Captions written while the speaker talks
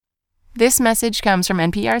This message comes from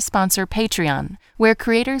NPR sponsor Patreon, where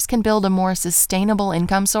creators can build a more sustainable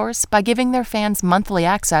income source by giving their fans monthly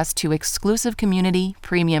access to exclusive community,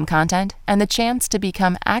 premium content, and the chance to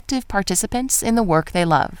become active participants in the work they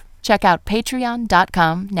love. Check out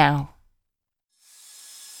patreon.com now.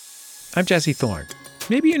 I'm Jesse Thorne.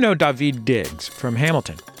 Maybe you know David Diggs from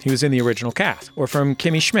Hamilton. He was in the original cast, or from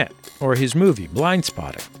Kimmy Schmidt, or his movie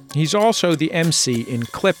Blindspotting. He's also the MC in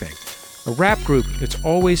Clipping, a rap group that's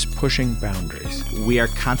always pushing boundaries. We are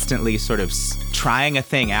constantly sort of trying a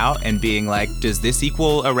thing out and being like, does this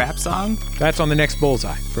equal a rap song? That's on the next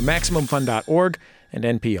Bullseye from MaximumFun.org and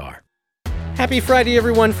NPR. Happy Friday,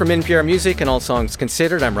 everyone, from NPR Music and All Songs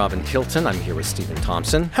Considered. I'm Robin Hilton. I'm here with Stephen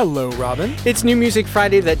Thompson. Hello, Robin. It's New Music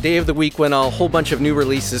Friday, that day of the week when a whole bunch of new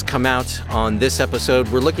releases come out. On this episode,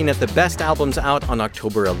 we're looking at the best albums out on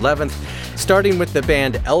October 11th, starting with the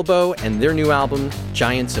band Elbow and their new album,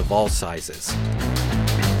 Giants of All Sizes.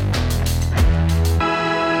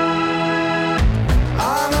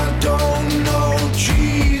 I don't know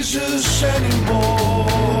Jesus anymore.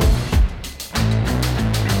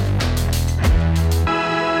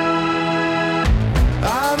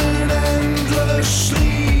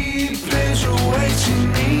 Sleep is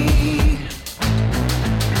awaiting me,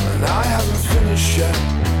 and I haven't finished yet.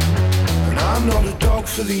 And I'm not a dog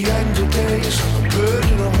for the end of days. I'm a bird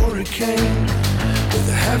in a hurricane, with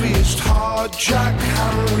the heaviest hard jack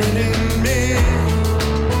hammering in me.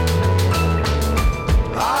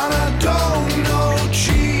 And I don't know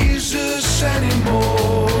Jesus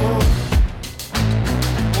anymore.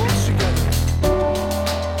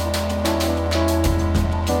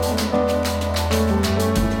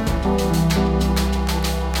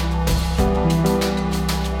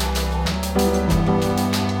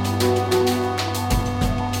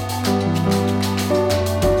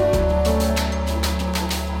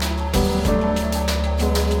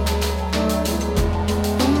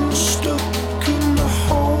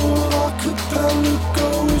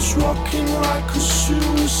 Rocking like a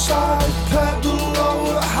suicide pedal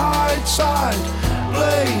over the high tide,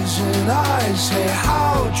 blazing eyes. Hey,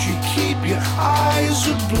 how'd you keep your eyes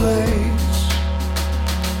ablaze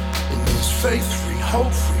in these faith-free,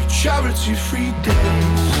 hope-free, charity-free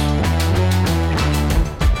days?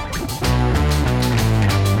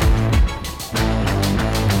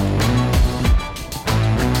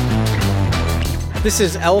 This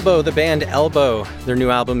is Elbow, the band Elbow. Their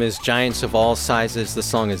new album is Giants of All Sizes. The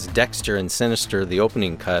song is Dexter and Sinister, the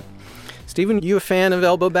opening cut. Stephen, you a fan of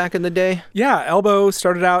Elbow back in the day? Yeah, Elbow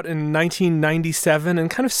started out in 1997 and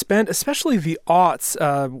kind of spent, especially the aughts,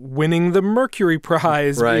 winning the Mercury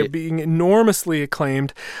Prize, right, being enormously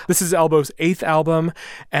acclaimed. This is Elbow's 8th album,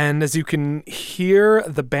 and as you can hear,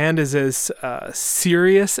 the band is as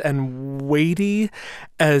serious and weighty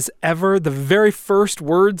as ever. The very first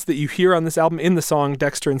words that you hear on this album in the song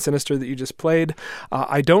Dexter and Sinister that you just played,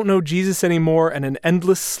 I don't know Jesus anymore, and an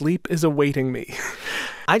endless sleep is awaiting me.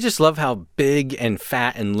 I just love how big and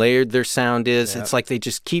fat and layered their sound is. Yeah. It's like they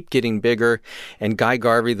just keep getting bigger. And Guy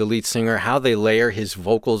Garvey, the lead singer, how they layer his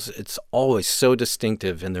vocals, it's always so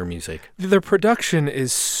distinctive in their music. Their production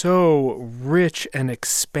is so rich and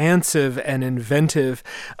expansive and inventive.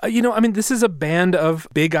 This is a band of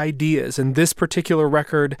big ideas. And this particular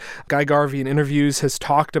record, Guy Garvey in interviews has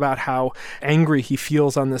talked about how angry he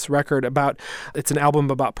feels on this record. It's an album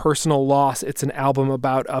about personal loss. It's an album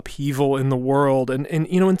about upheaval in the world. And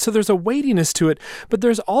so there's a weightiness to it, but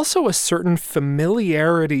there's also a certain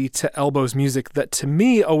familiarity to Elbow's music that to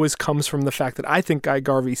me always comes from the fact that I think Guy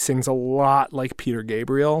Garvey sings a lot like Peter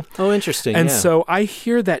Gabriel. Oh, interesting. And so I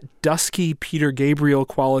hear that dusky Peter Gabriel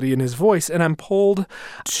quality in his voice, and I'm pulled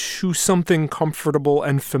to something comfortable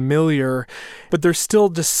and familiar, but there's still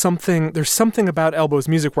just something about Elbow's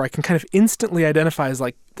music where I can kind of instantly identify as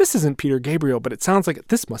like, this isn't Peter Gabriel, but it sounds like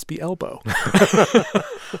this must be Elbow.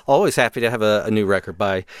 Always happy to have a new record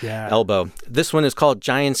by Elbow. This one is called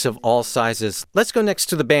Giants of All Sizes. Let's go next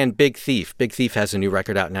to the band Big Thief. Big Thief has a new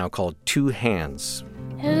record out now called Two Hands.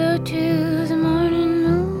 Hello to the morning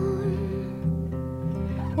moon.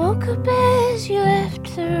 Woke up as you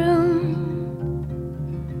left the room.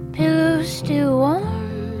 Pillows still warm.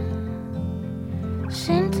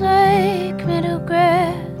 Scent like meadow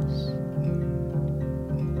grass.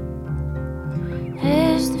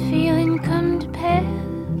 Has the feeling come to pass?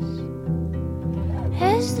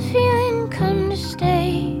 Has the feeling come to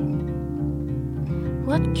stay?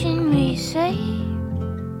 What can we say?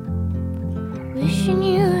 Wishing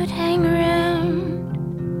you'd hang around.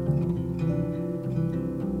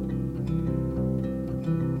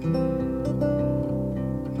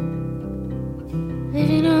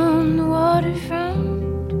 Living on the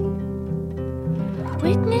waterfront,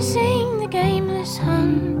 witnessing like aimless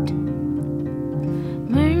hunt.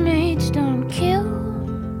 Mermaids don't kill.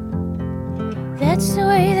 That's the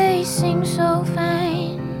way they sing so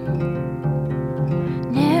fine.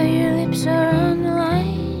 Now your lips are on the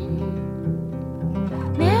line.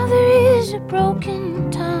 Now there is a broken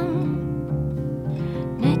tongue.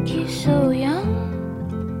 Met you so young,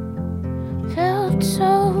 felt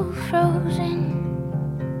so frozen.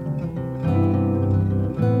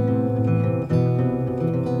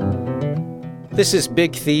 This is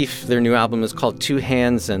Big Thief. Their new album is called Two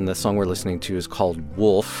Hands, and the song we're listening to is called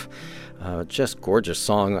Wolf. Just gorgeous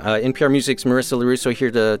song. NPR Music's Marissa LaRusso here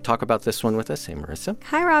to talk about this one with us. Hey, Marissa.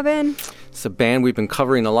 Hi, Robin. It's a band we've been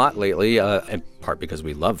covering a lot lately, in part because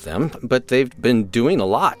we love them, but they've been doing a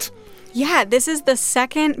lot. Yeah, this is the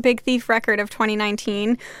second Big Thief record of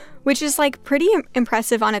 2019, which is like pretty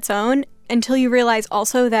impressive on its own until you realize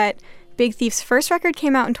also that Big Thief's first record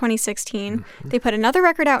came out in 2016. Mm-hmm. They put another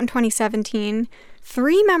record out in 2017.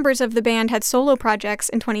 3 members of the band had solo projects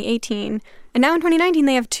in 2018. And now in 2019,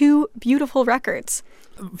 they have 2 beautiful records.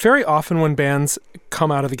 Very often when bands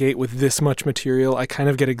come out of the gate with this much material, I kind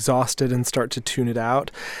of get exhausted and start to tune it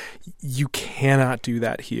out. You cannot do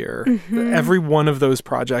that here. Mm-hmm. Every one of those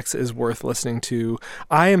projects is worth listening to.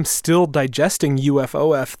 I am still digesting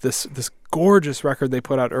UFOF, this gorgeous record they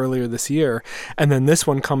put out earlier this year, and then this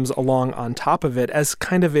one comes along on top of it as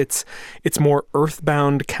kind of its more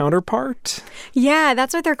earthbound counterpart. Yeah,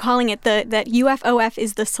 that's what they're calling it. That UFOF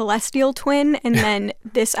is the celestial twin, and then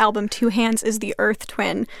this album, Two Hands, is the earth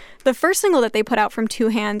twin. The first single that they put out from Two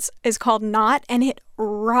Hands is called Not, and it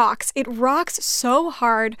rocks. It rocks so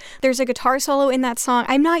hard. There's a guitar solo in that song.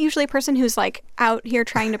 I'm not usually a person who's like out here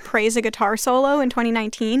trying to praise a guitar solo in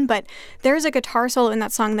 2019, but there's a guitar solo in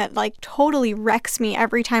that song that like totally wrecks me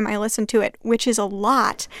every time I listen to it, which is a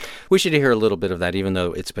lot. We should hear a little bit of that, even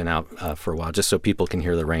though it's been out for a while, just so people can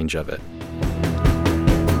hear the range of it.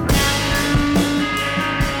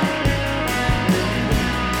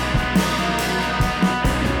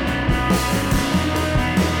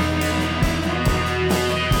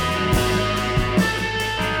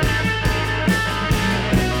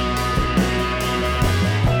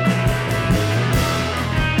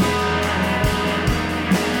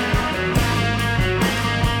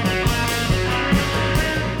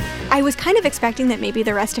 I was kind of expecting that maybe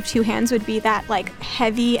the rest of Two Hands would be that like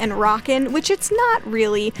heavy and rockin', which it's not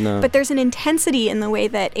really. No. But there's an intensity in the way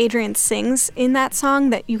that Adrienne sings in that song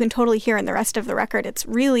that you can totally hear in the rest of the record. It's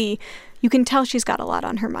really, you can tell she's got a lot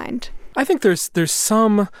on her mind. I think there's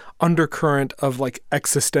some undercurrent of like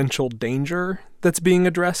existential danger that's being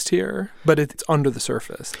addressed here, but it's under the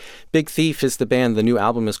surface. Big Thief is the band. The new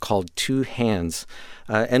album is called Two Hands.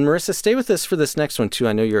 And Marissa, stay with us for this next one, too.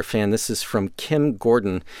 I know you're a fan. This is from Kim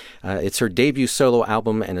Gordon. It's her debut solo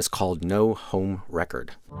album and is called No Home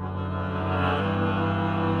Record.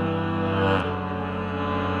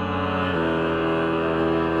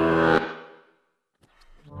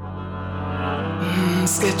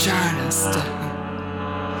 Sketch artist,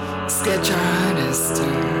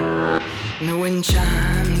 the wind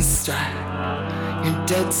chimes strike, your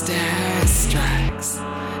dead stare strikes,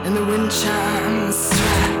 and the wind chimes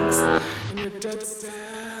strikes, and your dead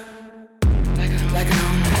stare, like an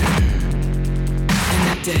omen, in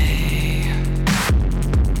the day,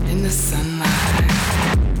 in the sunlight,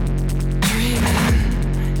 dreaming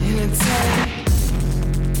in its head.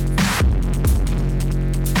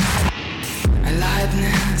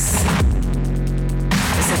 Aliveness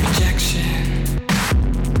is a projection,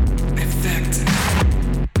 effect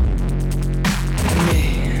me.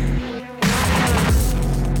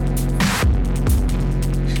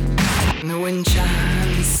 And the wind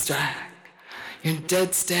chimes strike, your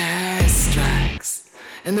dead stare strikes,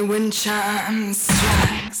 and the wind chimes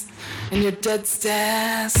strikes, and your dead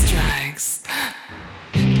stare strikes.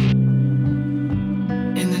 In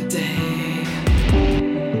the day,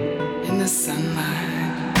 in the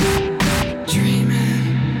sunlight, dreaming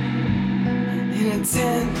in a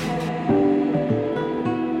tent.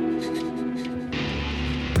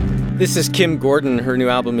 This is Kim Gordon. Her new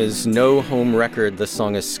album is No Home Record. The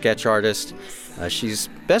song is Sketch Artist. She's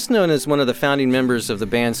best known as one of the founding members of the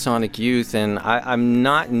band Sonic Youth, and I'm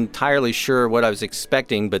not entirely sure what I was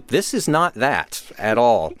expecting, but this is not that at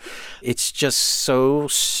all. It's just so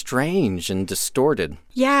strange and distorted.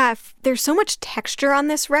 Yeah, there's so much texture on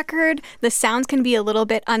this record. The sounds can be a little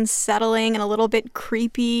bit unsettling and a little bit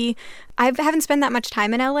creepy. I haven't spent that much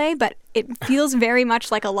time in LA, but it feels very much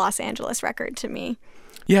like a Los Angeles record to me.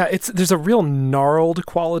 Yeah, there's a real gnarled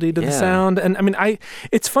quality to the sound. And I mean,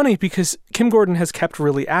 it's funny because Kim Gordon has kept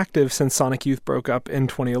really active since Sonic Youth broke up in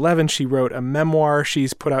 2011. She wrote a memoir.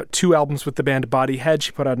 She's put out 2 albums with the band Bodyhead.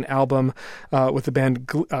 She put out an album with the band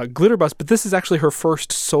Glitterbus, but this is actually her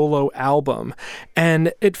first solo album.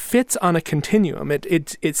 And it fits on a continuum.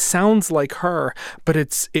 It sounds like her, but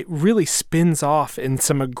it really spins off in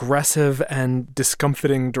some aggressive and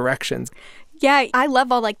discomfiting directions. Yeah, I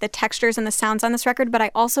love all like the textures and the sounds on this record, but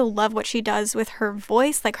I also love what she does with her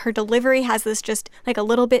voice. Like her delivery has this just like a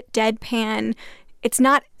little bit deadpan. It's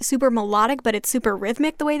not super melodic, but it's super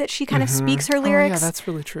rhythmic the way that she kind of speaks her lyrics. Oh, yeah, that's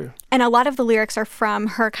really true. And a lot of the lyrics are from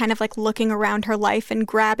her kind of like looking around her life and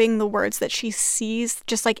grabbing the words that she sees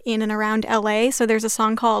just like in and around LA. So there's a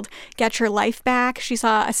song called Get Your Life Back. She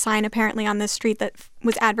saw a sign apparently on this street that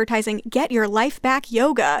was advertising Get Your Life Back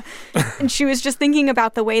Yoga. And she was just thinking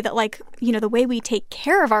about the way that like, you know, the way we take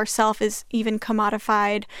care of ourselves is even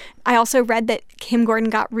commodified. I also read that Kim Gordon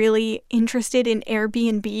got really interested in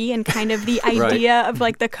Airbnb and kind of the idea of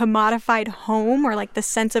like the commodified home or like the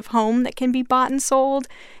sense of home that can be bought and sold.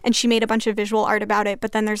 And she made a bunch of visual art about it.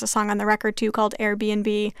 But then there's a song on the record too called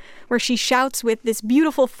Airbnb where she shouts with this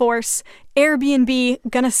beautiful force, Airbnb,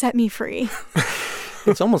 gonna set me free.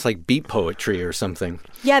 It's almost like beat poetry or something.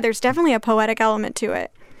 Yeah, there's definitely a poetic element to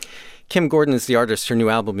it. Kim Gordon is the artist. Her new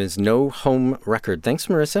album is No Home Record. Thanks,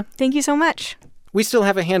 Marissa. Thank you so much. We still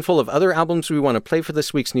have a handful of other albums we want to play for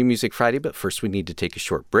this week's New Music Friday, but first we need to take a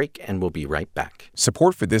short break, and we'll be right back.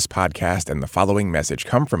 Support for this podcast and the following message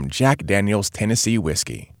come from Jack Daniel's Tennessee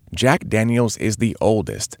Whiskey. Jack Daniel's is the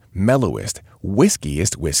oldest, mellowest,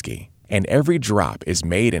 whiskiest whiskey, and every drop is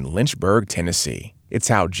made in Lynchburg, Tennessee. It's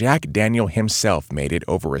how Jack Daniel himself made it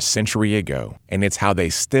over a century ago, and it's how they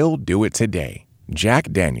still do it today.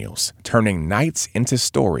 Jack Daniel's, turning nights into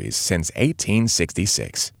stories since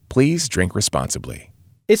 1866. Please drink responsibly.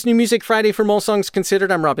 It's New Music Friday from All Songs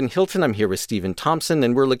Considered. I'm Robin Hilton. I'm here with Stephen Thompson,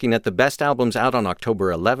 and we're looking at the best albums out on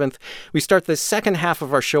October 11th. We start the second half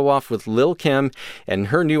of our show off with Lil' Kim and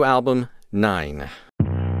her new album, 9.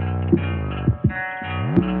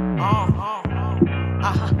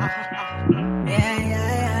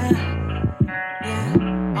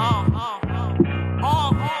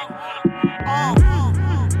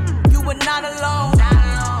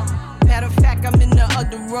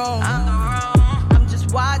 Room. I'm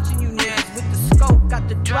just watching you niggas with the scope, got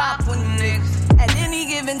the drop on you niggas. At any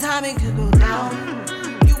given time it could go down.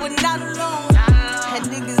 You were not alone. Had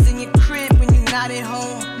niggas in your crib when you not at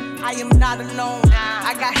home. I am not alone.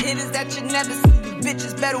 I got hitters that you never see. You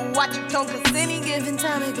bitches better watch your tone, cause any given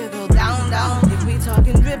time it could go down, down. If we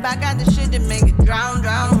talking drip, I got the shit to make it drown,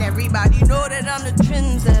 drown. Everybody know that I'm the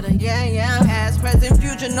trendsetter, yeah, yeah. Past, present,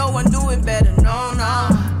 future, no one do it better, no, no,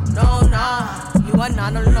 no, no. You are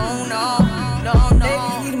not alone, no, no,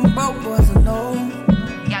 no. Baby, leave them broke boys alone.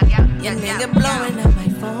 Your nigga blowing up my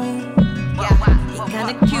phone. Yeah, he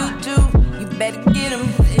kinda cute too. You better get him.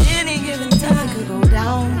 Any given time could go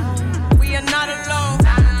down. We are not alone.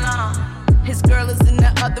 His girl is in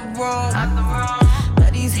the other room.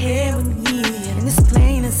 But he's here with me, and it's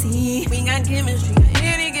plain to see. We got chemistry.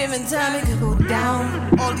 Any given time it could go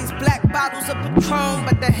down. All these black bottles of Patron,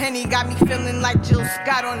 but the Henny got me feeling like Jill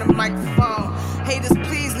Scott on the microphone. Haters,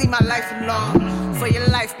 please leave my life alone, for your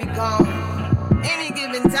life be gone. Any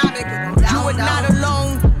given time it could go down. You are not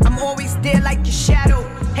alone, I'm always there like your shadow.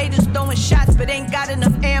 Haters throwing shots but ain't got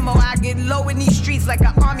enough ammo. I get low in these streets like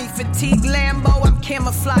an army fatigue Lambo. I'm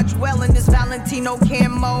camouflaged well in this Valentino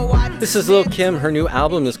camo. This is Lil' Kim. Her new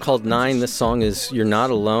album is called 9. This song is You're Not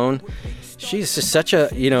Alone. She's just such a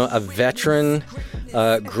veteran,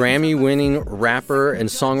 Grammy-winning rapper and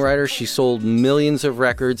songwriter. She sold millions of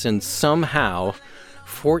records, and somehow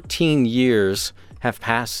 14 years have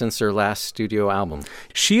passed since her last studio album.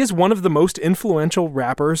 She is one of the most influential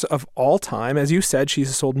rappers of all time. As you said,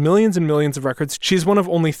 she's sold millions and millions of records. She's one of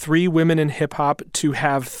only 3 women in hip-hop to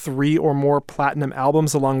have 3 or more platinum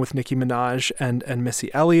albums, along with Nicki Minaj and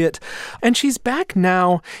Missy Elliott. And she's back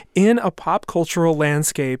now in a pop cultural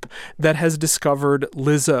landscape that has discovered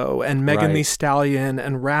Lizzo and Megan Thee Stallion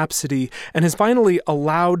and Rhapsody, and has finally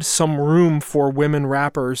allowed some room for women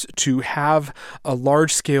rappers to have a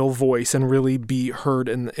large-scale voice and really be heard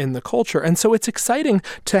in the culture. And so it's exciting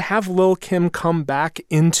to have Lil' Kim come back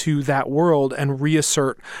into that world and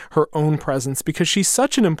reassert her own presence, because she's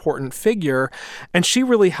such an important figure, and she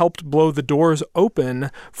really helped blow the doors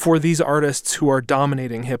open for these artists who are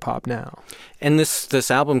dominating hip-hop now. And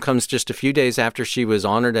this album comes just a few days after she was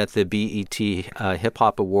honored at the BET Hip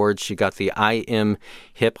Hop Awards. She got the I Am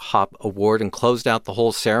Hip Hop Award and closed out the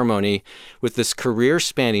whole ceremony with this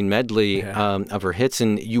career-spanning medley of her hits.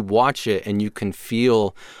 And you watch it and you can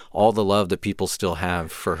feel all the love that people still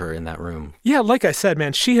have for her in that room. Yeah, like I said,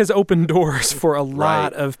 man, she has opened doors for a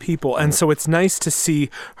lot of people. And so it's nice to see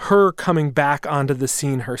her coming back onto the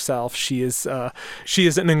scene herself. She is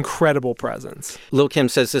an incredible presence. Lil' Kim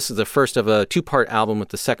says this is the first of a two-part album, with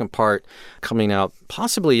the second part coming out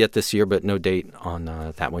possibly yet this year, but no date on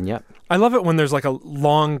that one yet. I love it when there's like a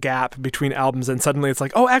long gap between albums and suddenly it's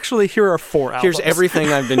like, oh, actually, here are 4 albums. Here's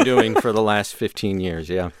everything I've been doing for the last 15 years,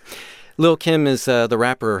 yeah. Lil' Kim is the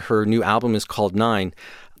rapper. Her new album is called 9.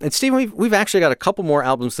 And Steve, we've actually got a couple more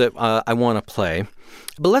albums that I want to play.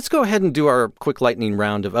 But let's go ahead and do our quick lightning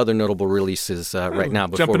round of other notable releases right now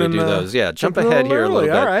before we do those. Yeah, jump ahead here a little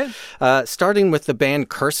bit. All right. Starting with the band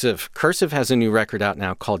Cursive. Cursive has a new record out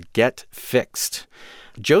now called Get Fixed.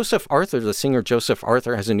 Joseph Arthur, the singer Joseph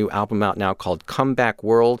Arthur, has a new album out now called Comeback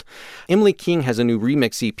World. Emily King has a new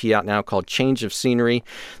remix EP out now called Change of Scenery.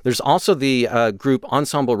 There's also the group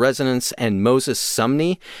Ensemble Resonanz and Moses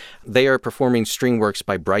Sumnney. They are performing string works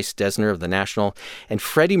by Bryce Dessner of The National. And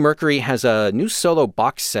Freddie Mercury has a new solo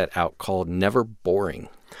box set out called Never Boring.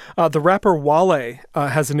 The rapper Wale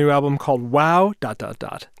has a new album called Wow...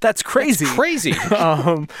 That's crazy. That's crazy.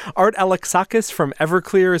 Art Alexakis from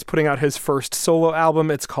Everclear is putting out his first solo album.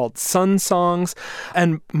 It's called Sun Songs.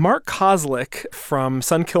 And Mark Kozelek from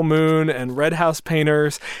Sun Kill Moon and Red House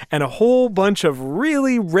Painters and a whole bunch of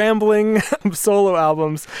really rambling solo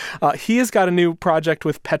albums. He has got a new project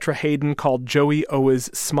with Petra Hayden called Joey Always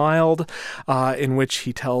Smiled, in which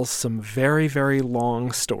he tells some very, very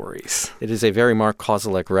long stories. It is a very Mark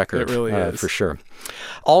Kozelek record. It really is. For sure.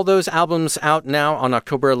 All those albums out now on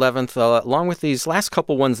October 11th, along with these last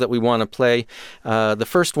couple ones that we want to play. The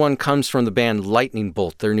first one comes from the band Lightning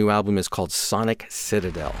Bolt. Their new album is called Sonic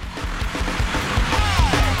Citadel.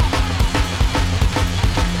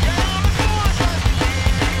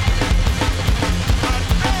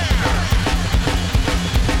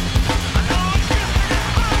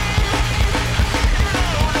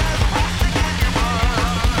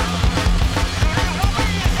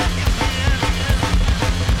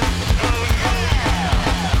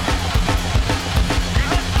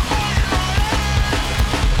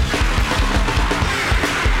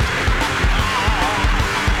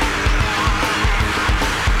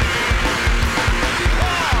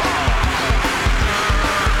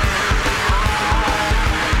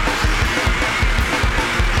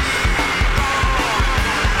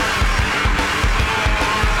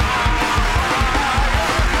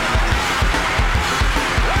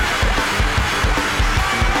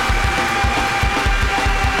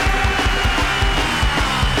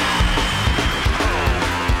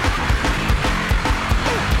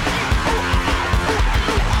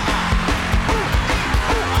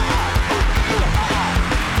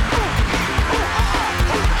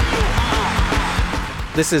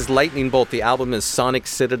 This is Lightning Bolt. The album is Sonic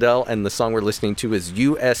Citadel, and the song we're listening to is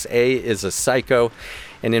USA is a Psycho.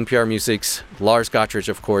 And NPR Music's Lars Gottridge,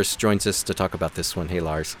 of course, joins us to talk about this one. Hey,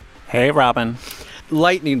 Lars. Hey, Robin.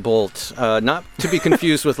 Lightning Bolt, not to be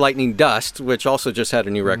confused with Lightning Dust, which also just had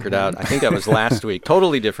a new record out. I think that was last week.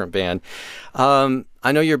 Totally different band.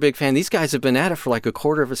 I know you're a big fan. These guys have been at it for like a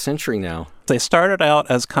quarter of a century now. They started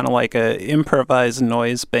out as kind of like an improvised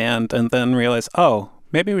noise band and then realized, oh,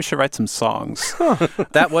 maybe we should write some songs.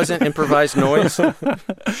 That wasn't improvised noise?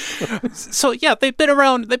 So yeah, they've been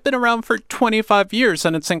around for 25 years,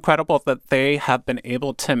 and it's incredible that they have been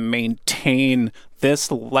able to maintain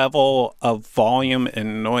this level of volume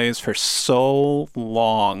and noise for so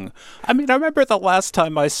long. I mean, I remember the last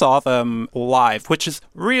time I saw them live, which is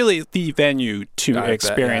really the venue to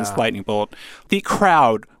experience Lightning Bolt. The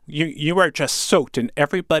crowd, you are just soaked in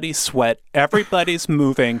everybody's sweat. Everybody's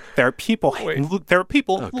moving. There are people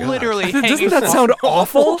literally hanging. Doesn't that sound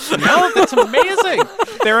awful? No, that's amazing.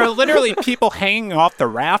 There are literally people hanging off the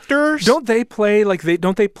rafters. Don't they play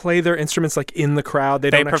their instruments like in the crowd?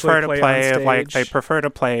 They prefer to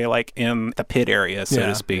play like in the pit area, so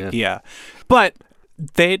to speak. Yeah. But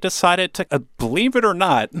they decided to, believe it or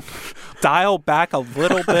not, dial back a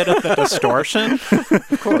little bit of the distortion.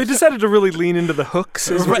 They decided to really lean into the hooks,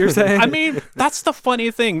 is what you're saying? I mean, that's the funny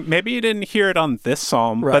thing. Maybe you didn't hear it on this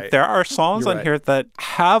song, but there are songs on here that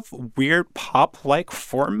have weird pop-like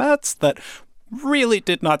formats that really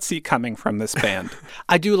did not see coming from this band.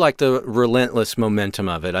 I do like the relentless momentum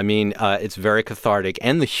of it. I mean, it's very cathartic,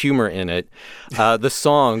 and the humor in it. The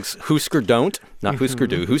songs, Husker Don't, not Husker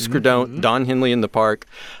Do, Husker Don't, Don Henley in the Park,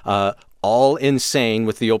 all insane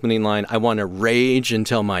with the opening line, "I want to rage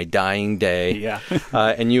until my dying day." Yeah.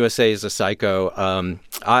 And USA is a Psycho.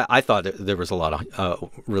 I thought there was a lot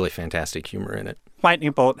of really fantastic humor in it.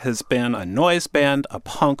 Lightning Bolt has been a noise band, a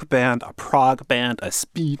punk band, a prog band, a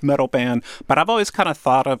speed metal band, but I've always kind of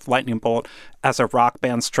thought of Lightning Bolt as a rock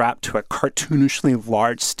band strapped to a cartoonishly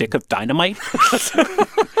large stick of dynamite.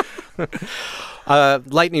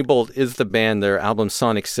 Lightning Bolt is the band, their album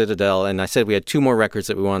Sonic Citadel, and I said we had 2 more records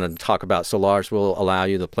that we wanted to talk about, so Lars will allow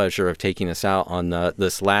you the pleasure of taking us out on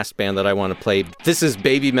this last band that I want to play. This is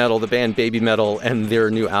Babymetal, the band Babymetal, and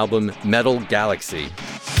their new album, Metal Galaxy.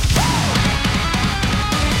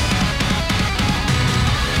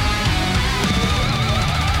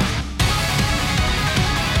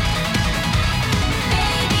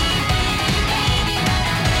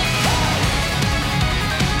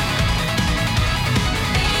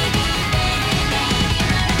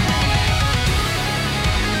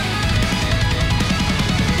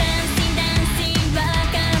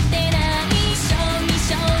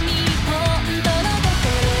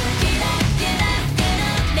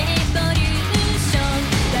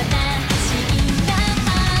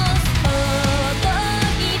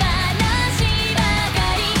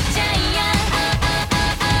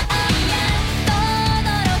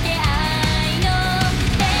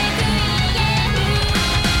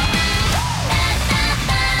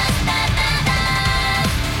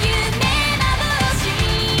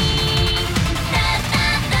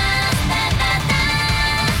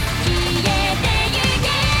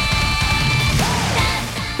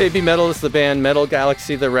 Babymetal is the band, Metal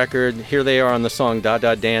Galaxy the record. Here they are on the song Da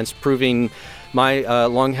Da Dance, proving my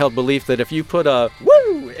long-held belief that if you put a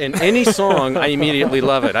woo in any song, I immediately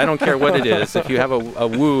love it. I don't care what it is. If you have a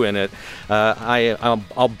woo in it,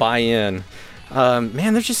 I'll buy in.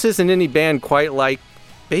 Man, there just isn't any band quite like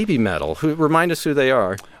Babymetal. Remind us who they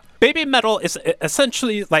are. Babymetal is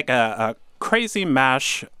essentially like a crazy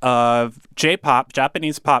mash of J-pop,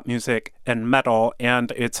 Japanese pop music, and metal,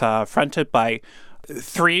 and it's fronted by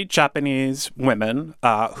 3 Japanese women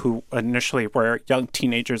who initially were young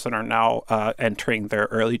teenagers and are now entering their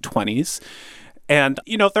early 20s. And,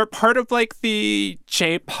 they're part of like the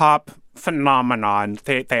J-pop phenomenon.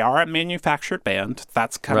 They are a manufactured band.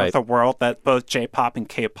 That's kind of the world that both J-pop and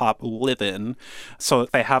K-pop live in. So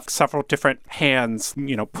they have several different hands,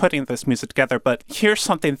 putting this music together. But here's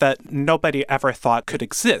something that nobody ever thought could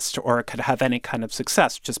exist or could have any kind of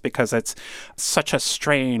success, just because it's such a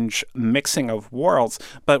strange mixing of worlds.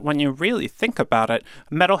 But when you really think about it,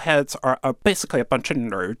 metalheads are basically a bunch of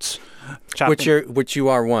nerds. Which you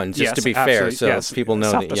are one, just to be fair, so people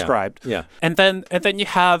know that. Self-described. Yeah. And then you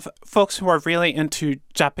have folks who are really into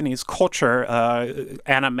Japanese culture,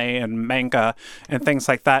 anime and manga and things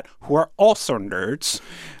like that, who are also nerds.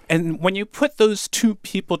 And when you put those 2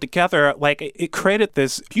 people together, like it created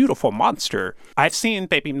this beautiful monster. I've seen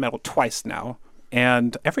Babymetal twice now.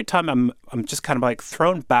 And every time I'm just kind of like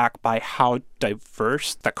thrown back by how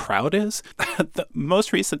diverse the crowd is. The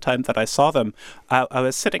most recent time that I saw them, I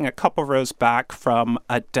was sitting a couple rows back from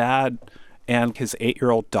a dad and his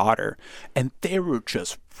 8-year-old daughter, and they were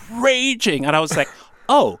just raging. And I was like,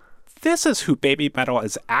 oh, this is who Babymetal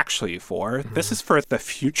is actually for. This is for the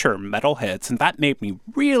future metalheads, and that made me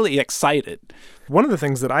really excited. One of the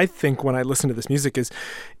things that I think when I listen to this music is,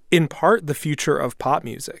 in part, the future of pop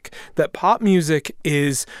music. That pop music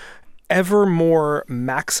is ever more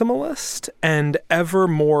maximalist and ever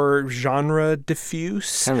more genre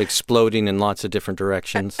diffuse. Kind of exploding in lots of different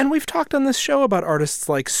directions. And we've talked on this show about artists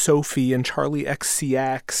like Sophie and Charlie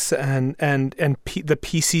XCX and the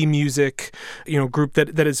PC music, group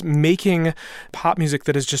that is making pop music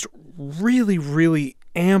that is just really, really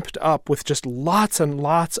amped up with just lots and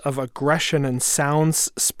lots of aggression and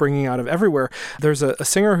sounds springing out of everywhere. There's a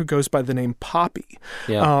singer who goes by the name Poppy.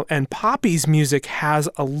 Yeah. And Poppy's music has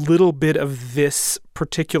a little bit of this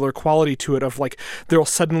particular quality to it of like, there'll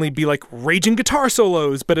suddenly be like raging guitar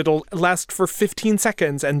solos, but it'll last for 15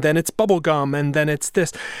 seconds and then it's bubblegum and then it's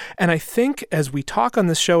this. And I think as we talk on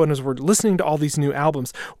this show and as we're listening to all these new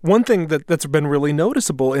albums, one thing that's been really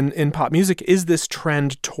noticeable in pop music is this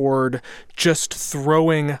trend toward just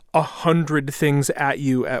throwing 100 things at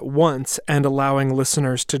you at once and allowing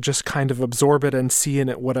listeners to just kind of absorb it and see in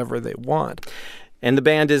it whatever they want. And the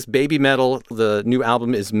band is Babymetal. The new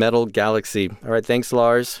album is Metal Galaxy. All right, thanks,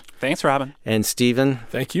 Lars. Thanks, Robin. And Steven.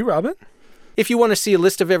 Thank you, Robin. If you want to see a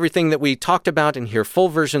list of everything that we talked about and hear full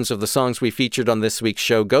versions of the songs we featured on this week's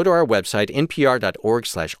show, go to our website,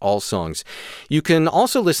 npr.org/allsongs. You can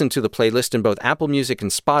also listen to the playlist in both Apple Music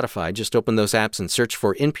and Spotify. Just open those apps and search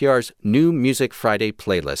for NPR's New Music Friday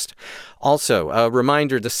playlist. Also, a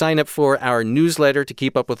reminder to sign up for our newsletter to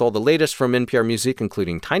keep up with all the latest from NPR Music,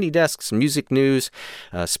 including Tiny Desks, music news,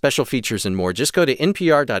 special features, and more. Just go to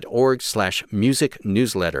npr.org/music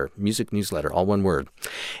newsletter. Music newsletter, all one word.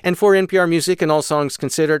 And for NPR Music and All Songs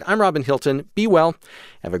Considered, I'm Robin Hilton. Be well,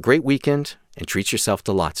 have a great weekend, and treat yourself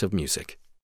to lots of music.